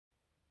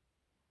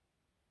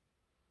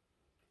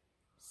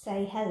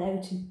say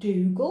hello to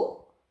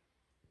Dougal.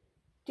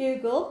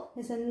 Dougal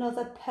is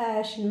another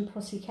Persian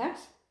pussycat,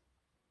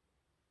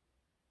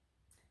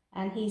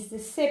 and he's the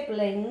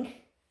sibling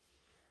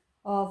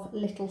of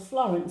little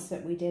Florence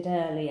that we did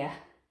earlier.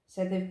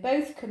 So they've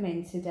both come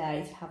in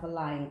today to have a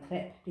line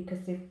clip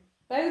because they've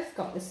both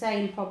got the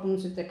same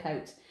problems with the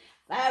coat.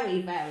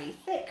 Very, very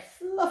thick,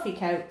 fluffy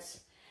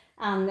coats,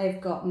 and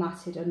they've got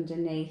matted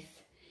underneath.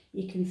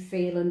 You can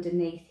feel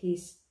underneath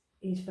he's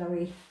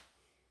very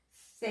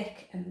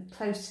thick and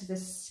close to the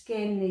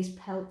skin, these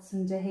pelts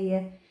under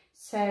here.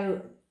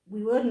 So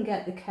we wouldn't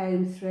get the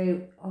comb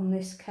through on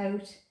this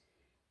coat.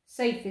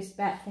 Safest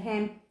bet for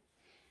him.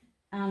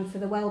 And for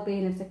the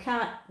well-being of the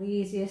cat, the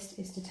easiest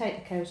is to take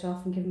the coat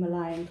off and give him a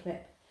lion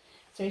clip.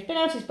 So he's been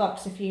out his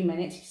box a few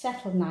minutes, he's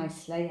settled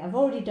nicely. I've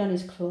already done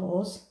his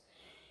claws.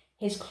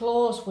 His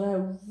claws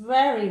were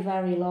very,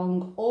 very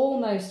long,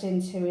 almost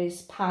into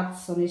his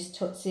pads on his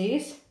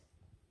tootsies,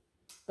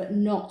 but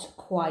not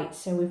quite.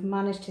 So we've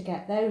managed to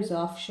get those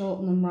off,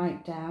 shorten them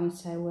right down,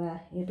 so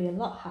he'll be a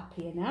lot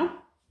happier now.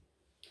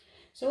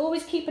 So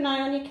always keep an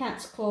eye on your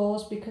cat's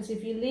claws, because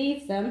if you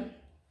leave them,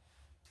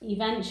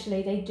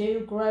 eventually they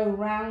do grow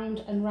round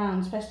and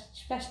round,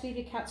 especially if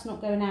your cat's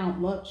not going out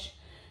much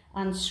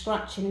and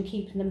scratching and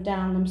keeping them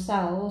down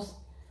themselves.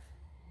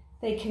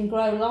 They can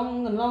grow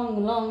long and long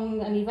and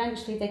long, and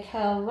eventually they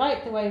curl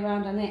right the way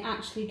around and they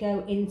actually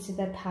go into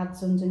their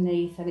pads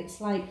underneath, and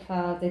it's like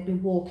they'd be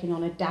walking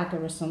on a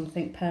dagger or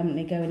something,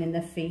 permanently going in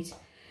their feet,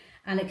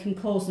 and it can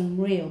cause them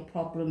real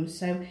problems.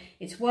 So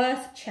it's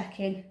worth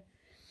checking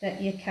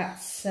that your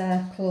cat's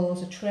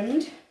claws are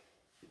trimmed.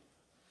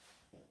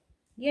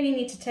 You only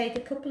need to take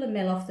a couple of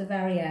mil off the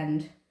very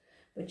end,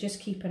 but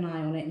just keep an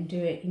eye on it and do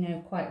it, you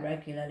know, quite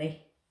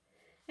regularly.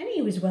 And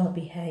he was well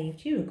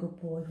behaved. You were a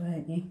good boy,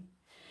 weren't you?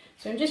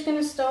 So I'm just going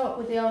to start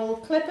with the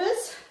old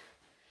clippers.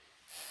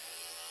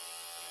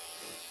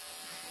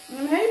 And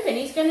I'm hoping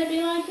he's going to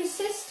be like his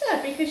sister,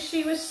 because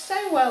she was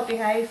so well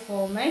behaved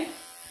for me.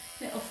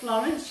 Little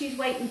Florence, she's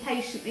waiting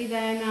patiently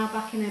there now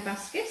back in her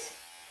basket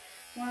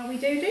while we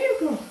do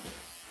Dougal.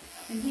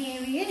 And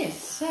here he is.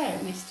 So,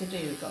 Mr.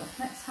 Dougal,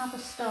 let's have a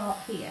start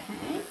here,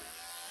 hey?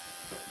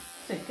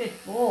 It's a good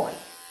boy.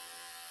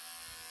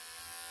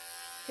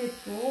 Good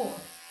boy.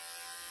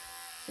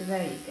 So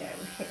there you go,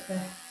 we hit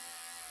the,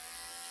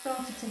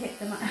 started to hit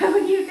them. Oh,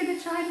 and you're going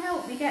to try and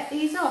help me get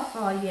these off,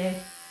 are you?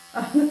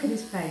 Oh, look at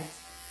his face.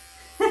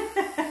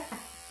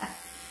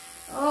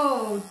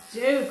 Oh,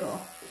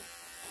 Dougal.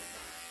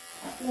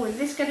 Oh, is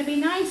this going to be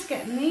nice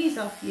getting these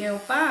off your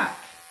back?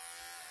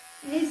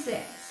 Is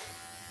it?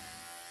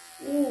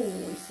 Oh,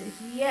 he says,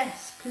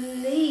 yes,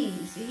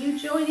 please. Are you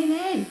joining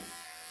in?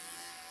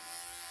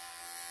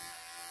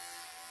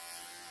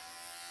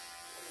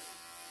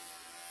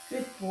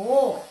 Good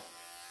boy.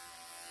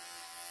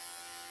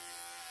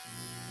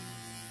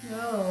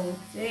 Oh,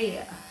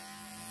 dear.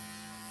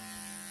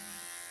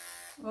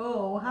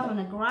 Oh, we're having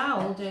a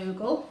growl,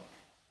 Dougal.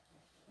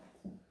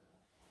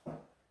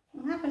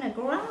 I'm having a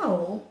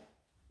growl.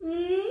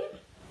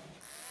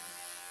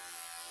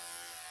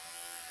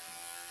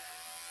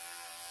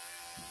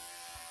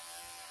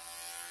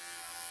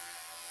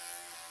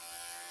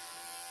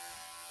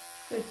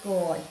 Good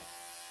boy.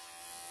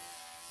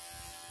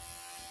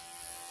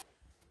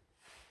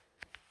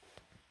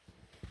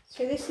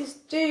 So this is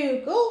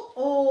Dougal,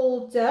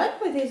 all done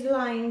with his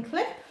line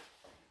clip.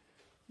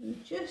 I'm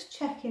just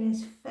checking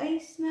his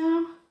face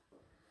now.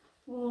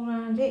 All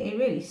around it, he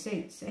really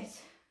suits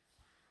it.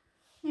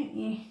 Don't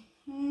you?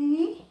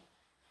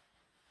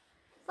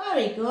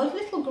 Very good.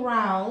 Little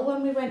growl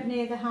when we went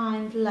near the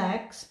hind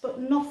legs, but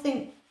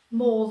nothing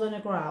more than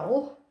a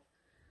growl.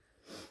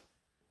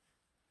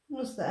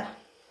 Was there?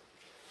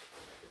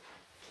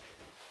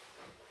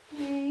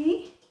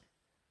 Hey,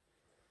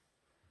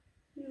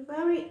 you're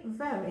very,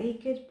 very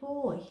good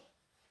boy.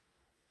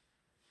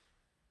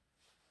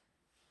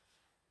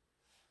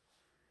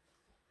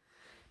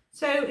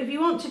 So if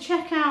you want to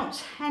check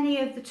out any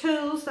of the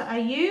tools that I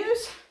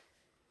use,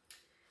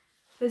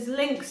 there's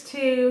links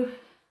to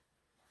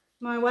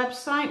my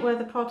website where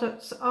the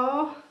products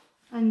are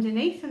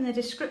underneath in the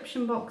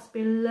description box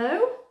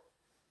below.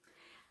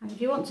 And if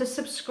you want to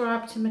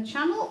subscribe to my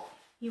channel,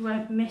 you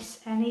won't miss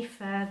any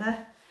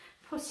further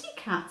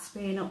pussycats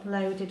being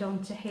uploaded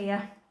onto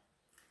here.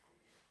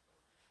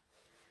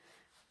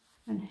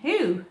 And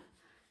who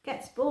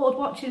gets bored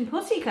watching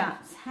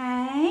pussycats,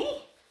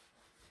 hey?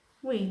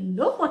 We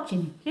love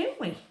watching it,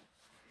 don't we?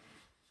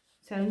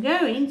 So I'm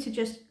going to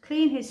just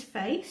clean his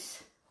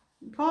face.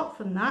 Apart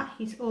from that,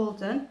 he's all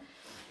done.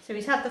 So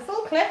he's had the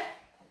full clip,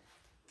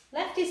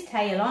 left his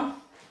tail on,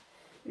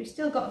 but he's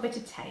still got a bit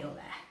of tail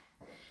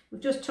there. We've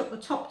just took the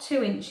top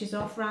 2 inches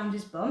off round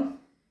his bum.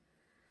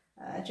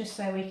 Just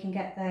so we can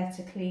get there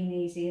to clean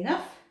easy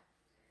enough.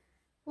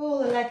 All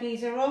the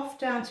leggies are off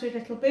down to his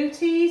little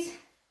booties,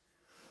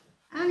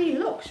 and he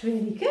looks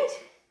really good,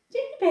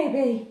 doesn't he,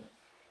 baby?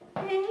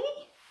 Hey?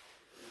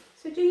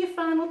 So do your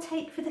final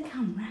take for the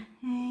camera,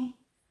 hey?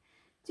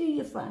 Do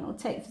your final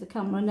take for the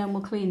camera, and then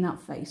we'll clean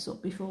that face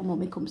up before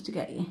Mummy comes to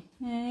get you,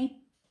 hey?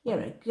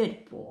 You're a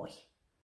good boy.